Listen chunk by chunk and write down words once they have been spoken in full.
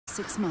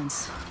6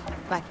 months.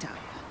 Blacked out.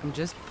 I'm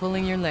just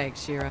pulling your leg,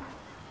 Shira.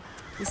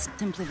 This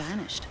simply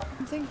vanished.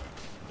 Something?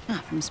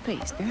 Ah, from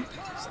space, yeah?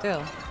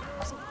 Still.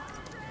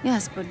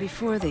 Yes, but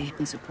before they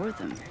can support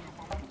them. Do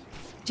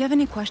you have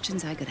any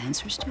questions I got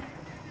answers to?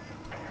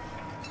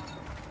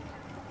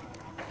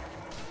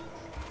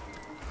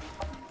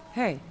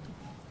 Hey.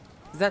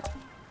 Is that...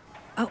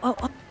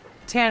 Oh.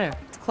 Tanner,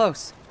 it's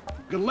close.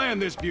 You can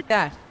land this view.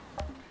 That.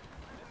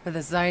 For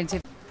the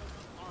scientific...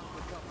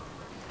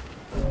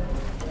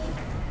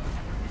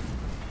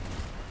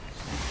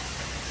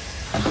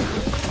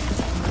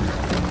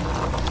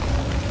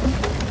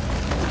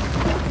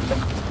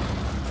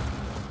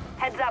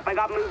 Heads up, I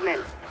got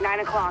movement. 9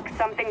 o'clock,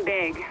 something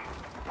big.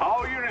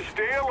 All units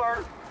stay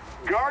alert.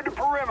 Guard the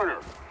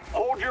perimeter.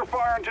 Hold your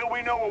fire until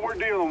we know what we're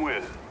dealing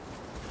with.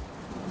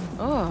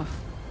 Oh.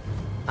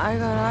 I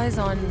got eyes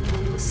on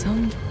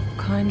some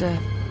kind of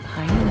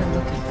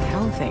hyena-looking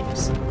cow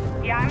things.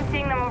 Yeah, I'm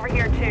seeing them over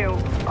here too.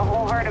 A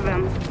whole herd of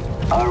them.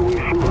 Are we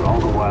sure all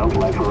the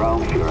wildlife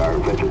around here are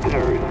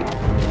vegetarian?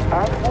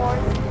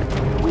 Herbivores?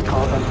 We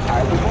call them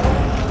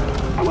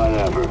herbivores?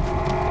 Whatever.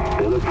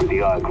 They look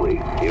pretty ugly,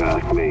 you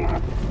ask me.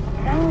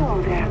 No,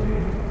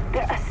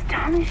 they're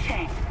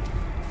astonishing.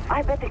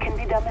 I bet they can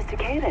be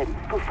domesticated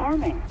for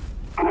farming.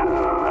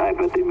 I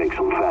bet they make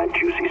some fat,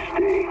 juicy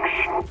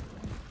steaks.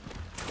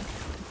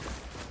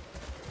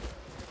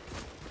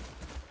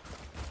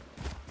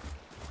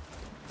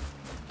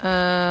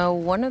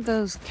 One of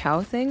those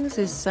cow things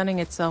is sunning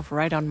itself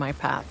right on my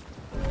path.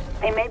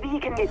 Hey, maybe you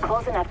can get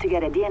close enough to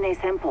get a DNA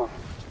sample.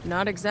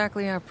 Not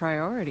exactly our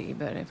priority,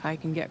 but if I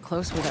can get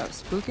close without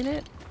spooking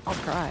it, I'll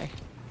try.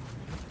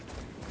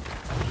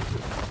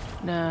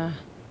 Nah,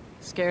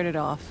 scared it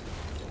off.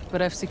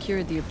 But I've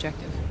secured the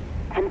objective.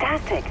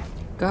 Fantastic.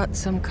 Got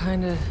some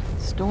kind of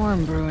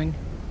storm brewing.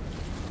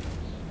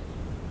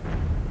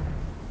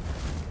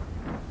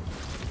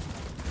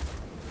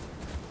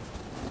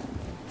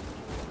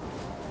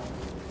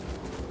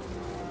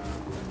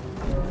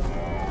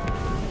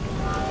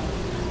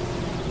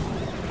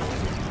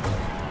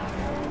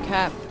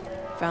 Cap,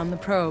 found the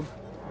probe.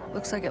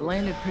 Looks like it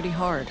landed pretty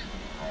hard,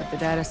 but the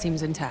data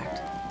seems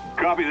intact.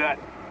 Copy that.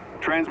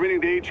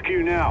 Transmitting to HQ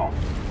now.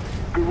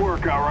 Good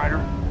work, Outrider.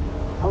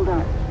 Hold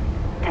on.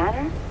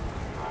 Tanner?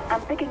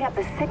 I'm picking up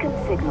a second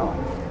signal,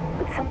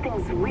 but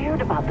something's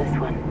weird about this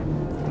one.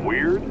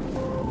 Weird?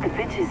 The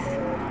pitch is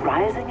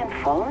rising and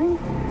falling?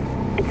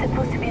 It's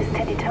supposed to be a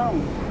steady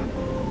tone.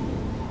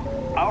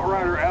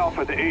 Outrider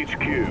Alpha to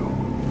HQ.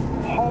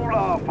 Hold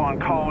off on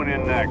calling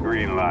in that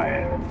green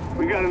light.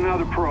 We got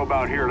another probe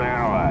out here to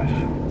analyze.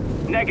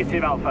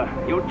 Negative, Alpha.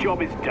 Your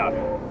job is done.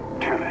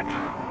 Damn it.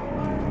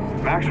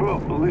 Maxwell,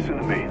 listen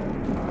to me.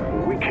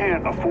 We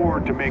can't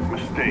afford to make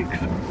mistakes.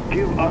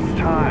 Give us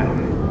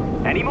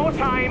time. Any more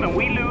time and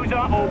we lose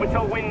our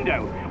orbital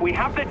window. We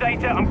have the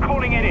data, I'm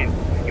calling it in.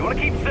 You want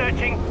to keep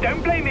searching?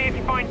 Don't blame me if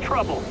you find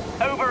trouble.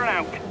 Over and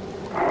out.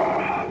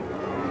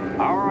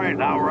 All right,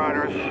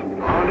 Outriders.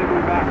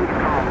 Rendezvous back with the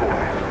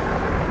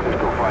convoy.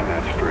 Let's go find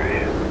that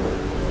stray.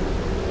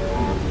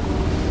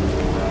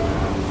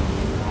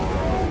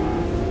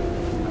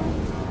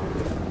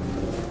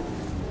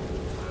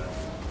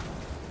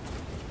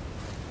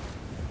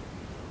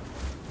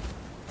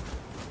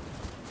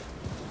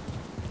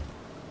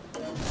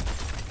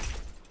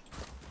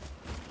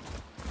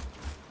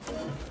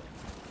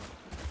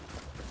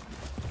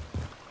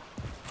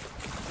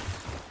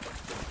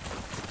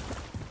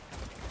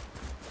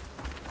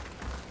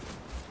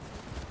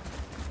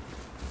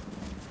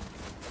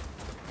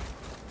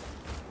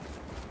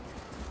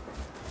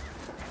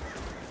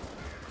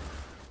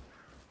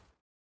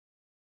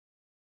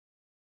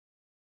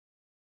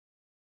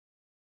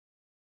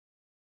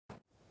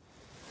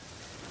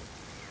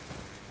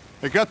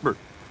 Hey, Cuthbert.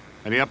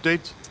 Any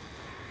updates?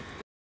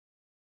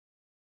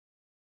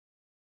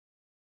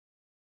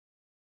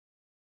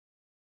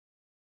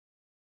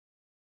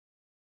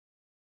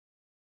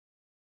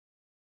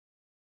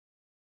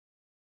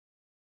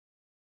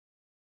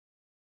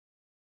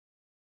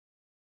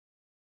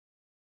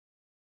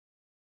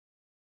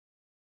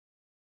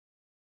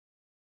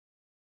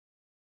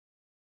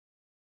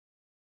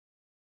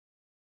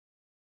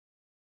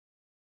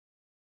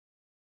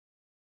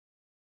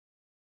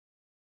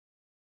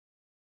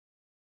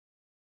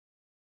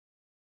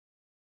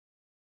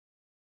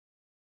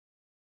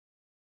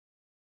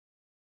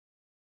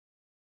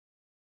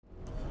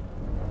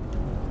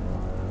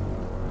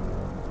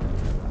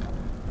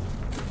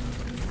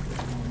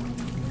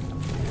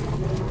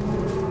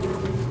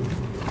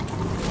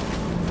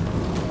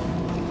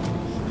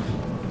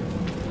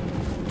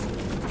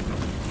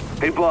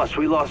 Hey, boss,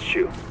 we lost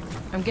you.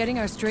 I'm getting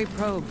our stray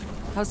probe.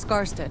 How's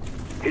Scarsted?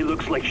 He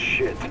looks like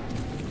shit.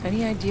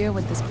 Any idea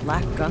what this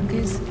black gunk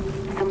is?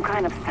 Some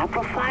kind of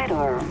saprophyte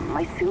or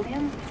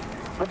mycelium?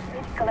 Let's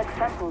collect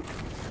samples.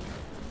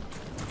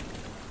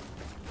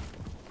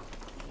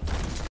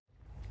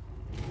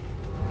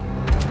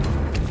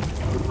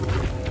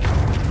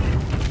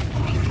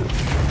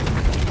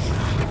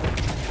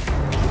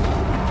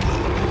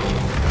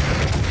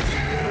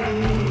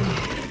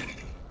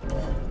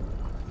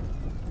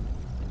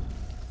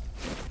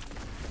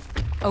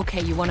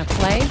 Okay, you wanna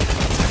play?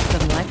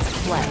 Then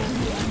let's play.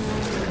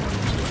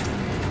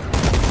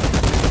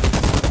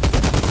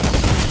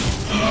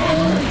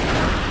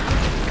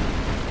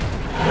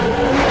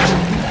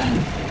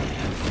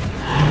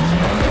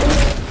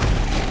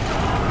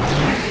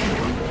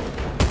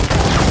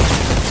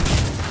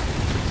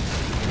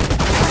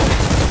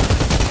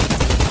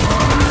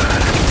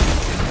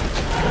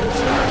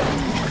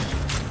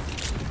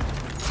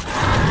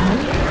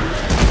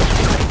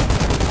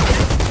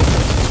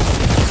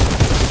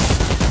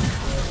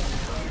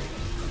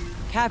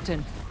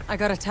 Captain, I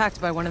got attacked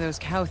by one of those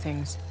cow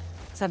things.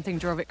 Something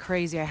drove it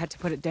crazy, I had to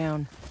put it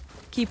down.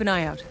 Keep an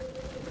eye out.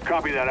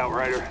 Copy that,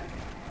 Outrider.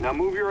 Now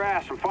move your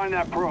ass and find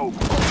that probe.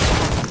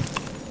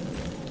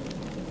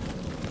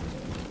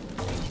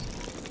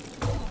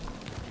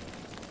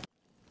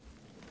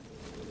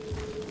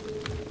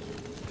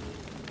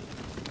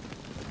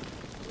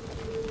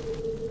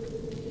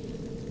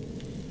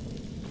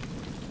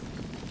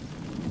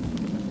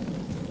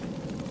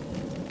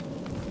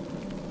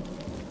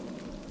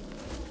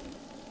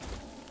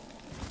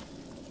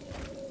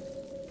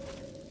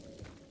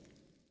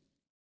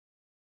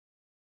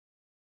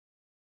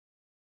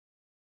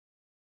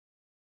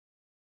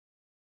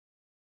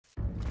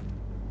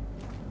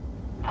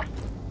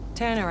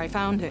 Tanner, I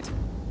found it.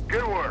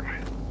 Good work.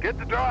 Get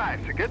the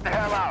drives and get the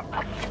hell out.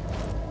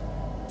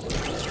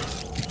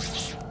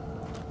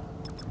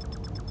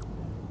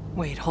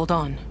 Wait, hold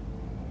on.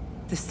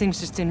 This thing's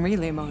just in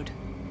relay mode.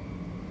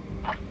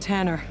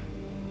 Tanner,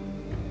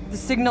 the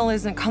signal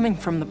isn't coming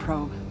from the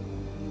probe.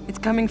 It's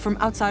coming from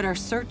outside our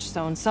search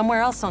zone,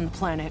 somewhere else on the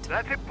planet.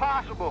 That's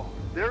impossible.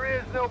 There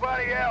is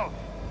nobody else.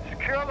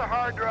 Secure the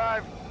hard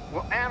drive.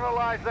 We'll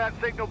analyze that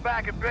signal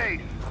back at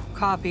base.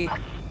 Copy.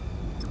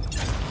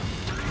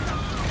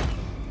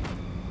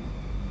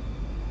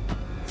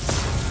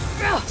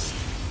 Ugh!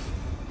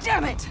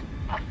 Damn it!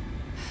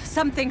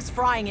 Something's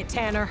frying it,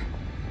 Tanner.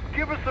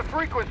 Give us the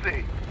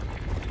frequency.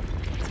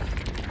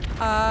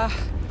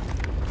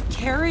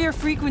 Carrier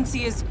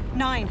frequency is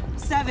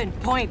 97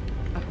 point...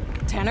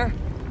 Tanner?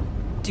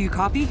 Do you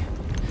copy?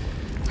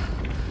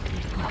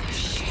 Oh,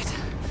 shit.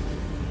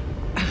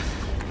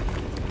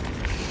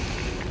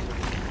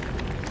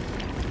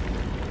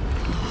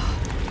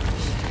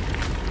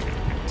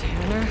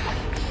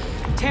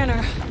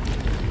 Tanner,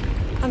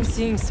 I'm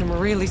seeing some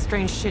really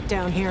strange shit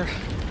down here.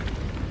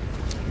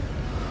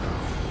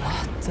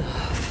 What the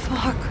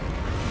fuck?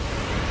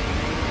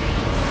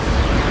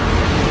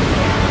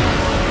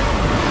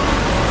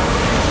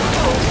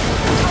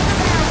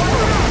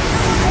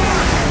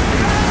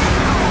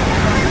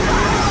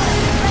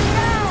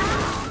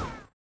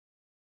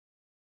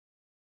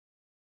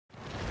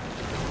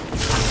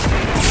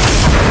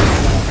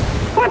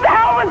 What the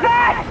hell was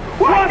that?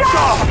 What the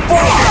fuck?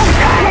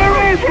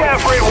 Where is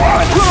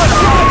everyone?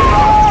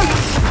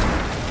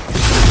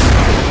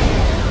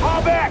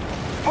 Fall back!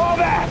 Fall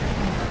back!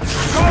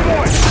 Go,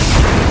 boys!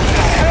 Get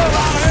the hell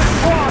out of this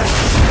forest!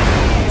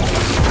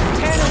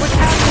 Tanner, what's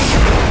happening?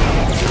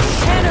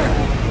 Tanner!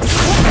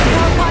 What the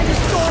hell kind of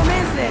storm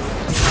is this?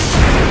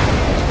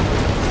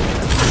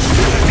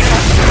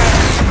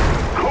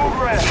 Code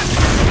Red,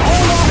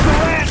 hold off the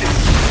landing.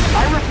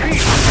 I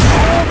repeat,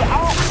 hold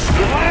off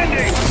the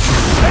landing.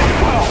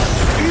 X-12,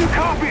 do you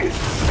copy?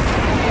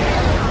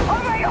 Oh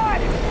my god!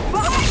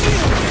 Behind you!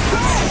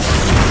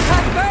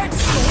 Cuthbert!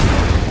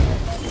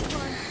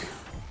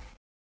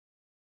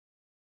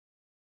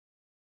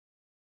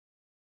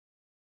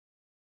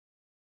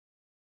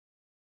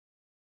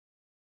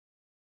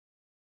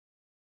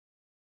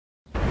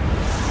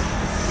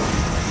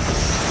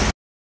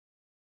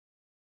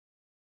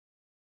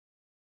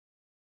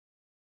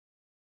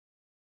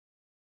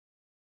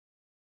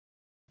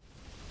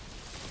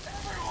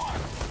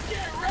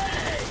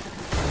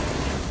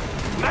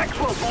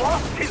 Maxwell's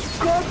lost his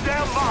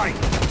goddamn mind.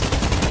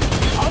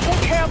 I'll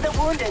take care of the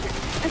wounded.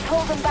 Just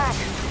hold them back.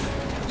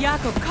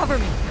 Jakob, cover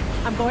me.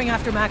 I'm going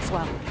after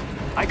Maxwell.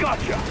 I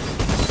gotcha.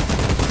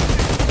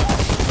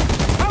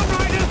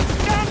 Outriders,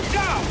 stand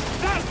down!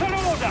 That's an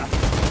order!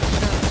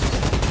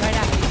 Right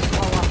after you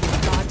call off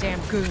these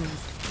goddamn goons.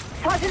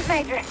 Sergeant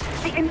Major,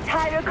 the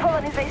entire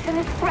colonization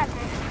is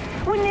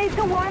threatened. We need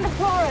to warn the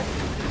forest.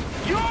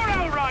 Your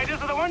Outriders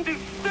are the ones who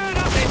stirred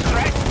up this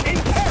threat,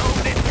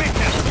 imperiled this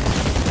mission!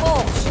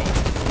 Bullshit.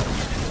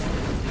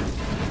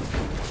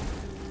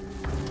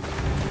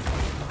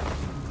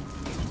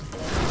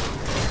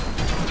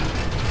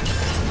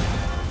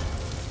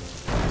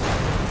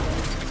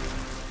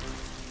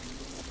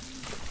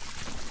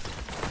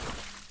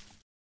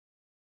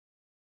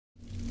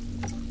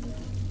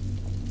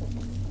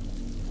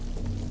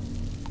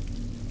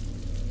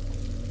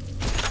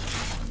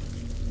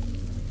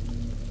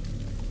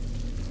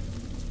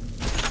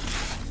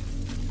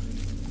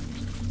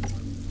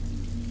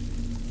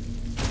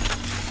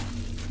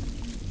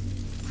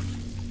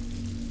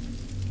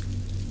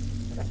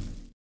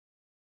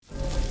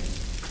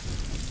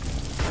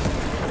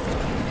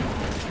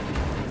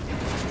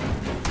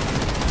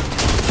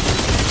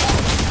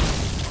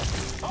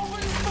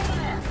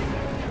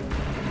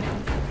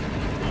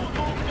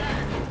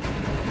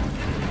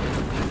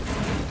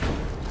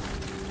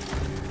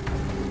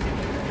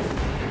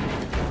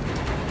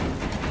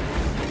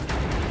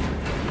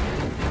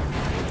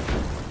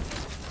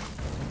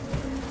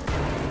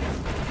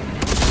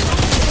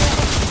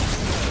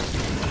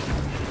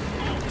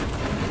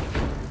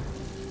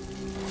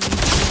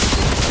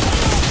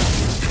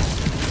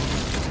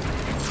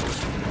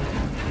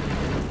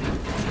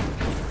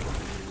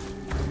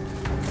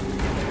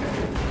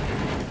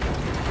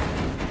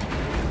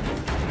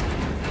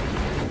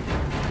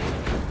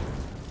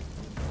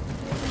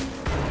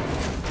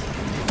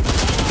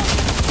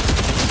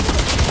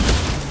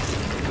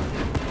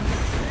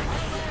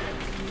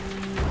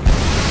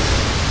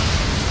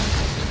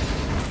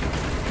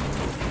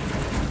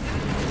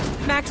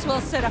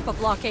 Maxwell set up a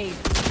blockade.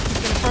 He's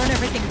gonna burn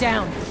everything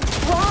down.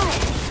 Why?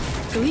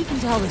 So he can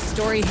tell the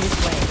story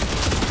his way.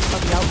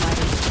 But the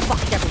Outriders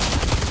fucked everything.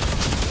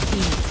 He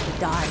needs to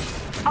die.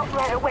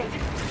 Outrider, wait.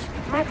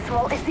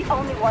 Maxwell is the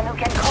only one who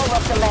can call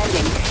off the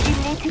landing. You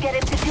need to get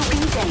him to do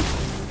anything.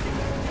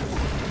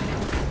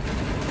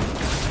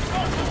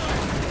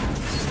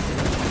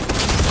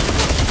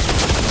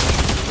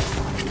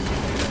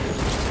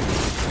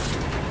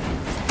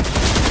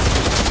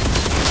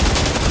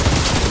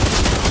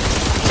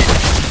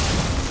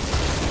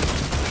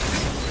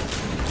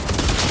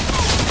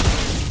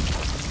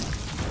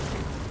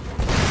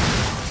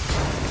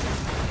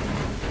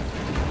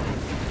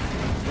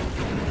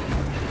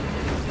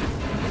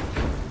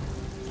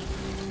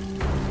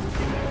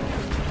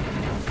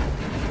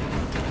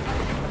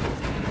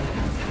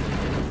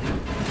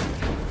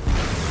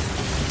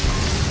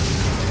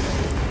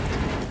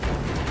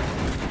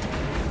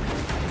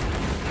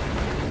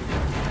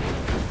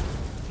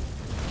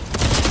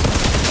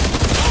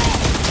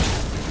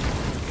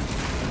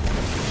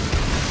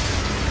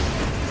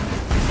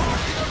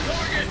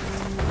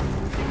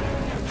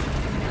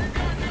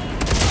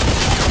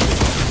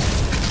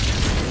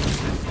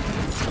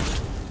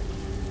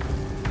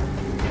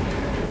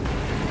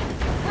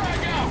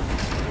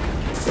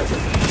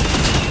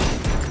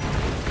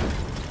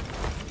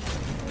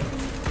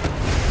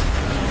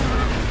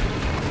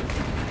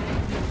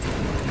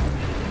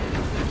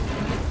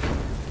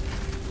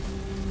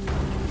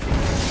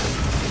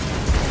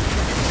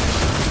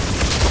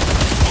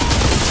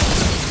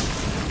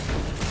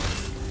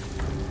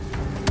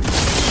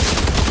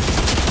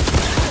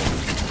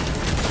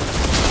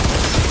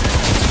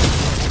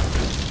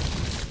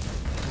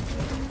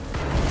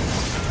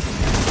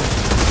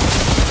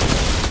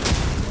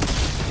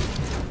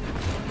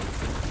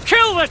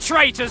 Kill the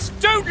traitors!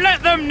 Don't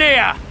let them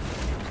near!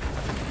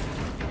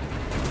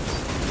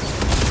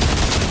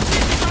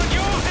 This is on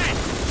your head!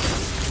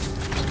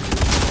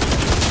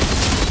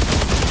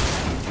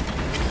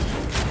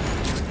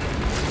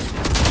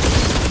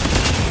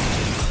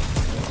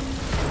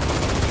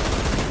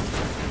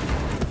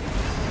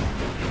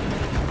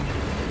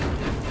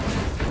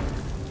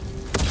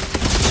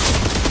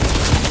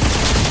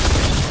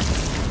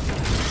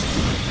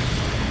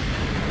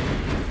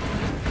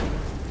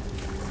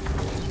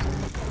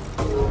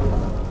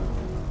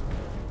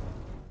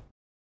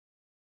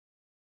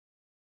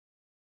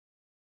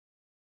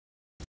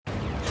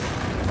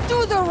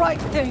 Do the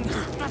right thing!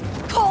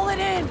 Call it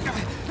in!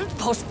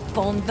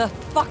 Postpone the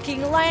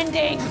fucking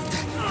landing!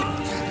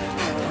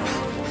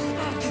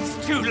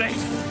 It's too late.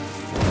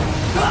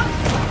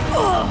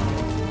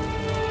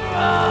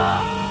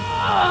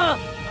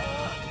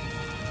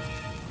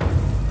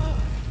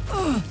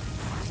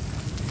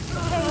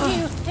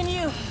 Can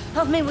you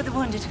help me with the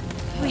wounded?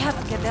 We have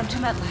to get them to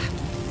MedLab.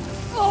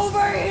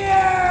 Over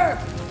here!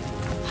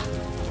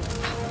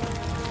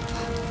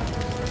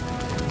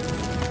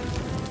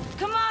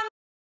 Come on!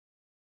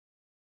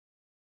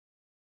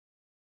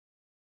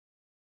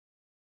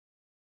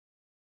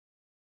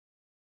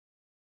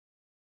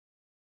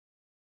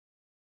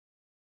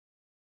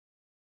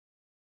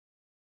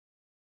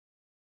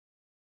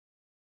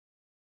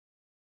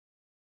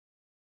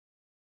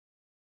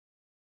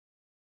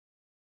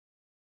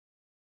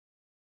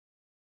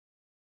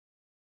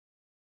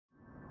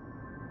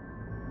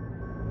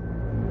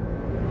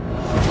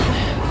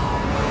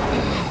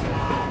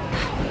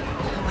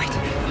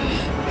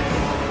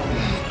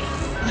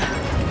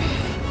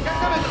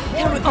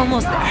 We're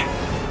almost there.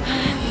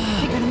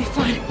 You're gonna be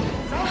fine.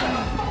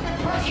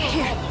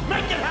 Here.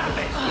 Make it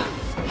happen!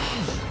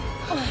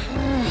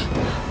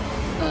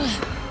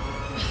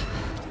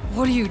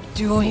 What are you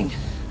doing?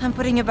 I'm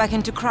putting you back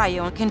into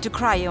cryo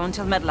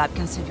until MedLab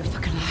can save your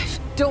fucking life.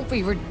 Don't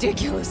be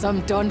ridiculous.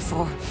 I'm done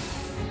for.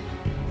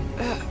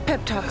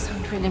 Pep talks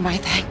aren't really my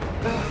thing.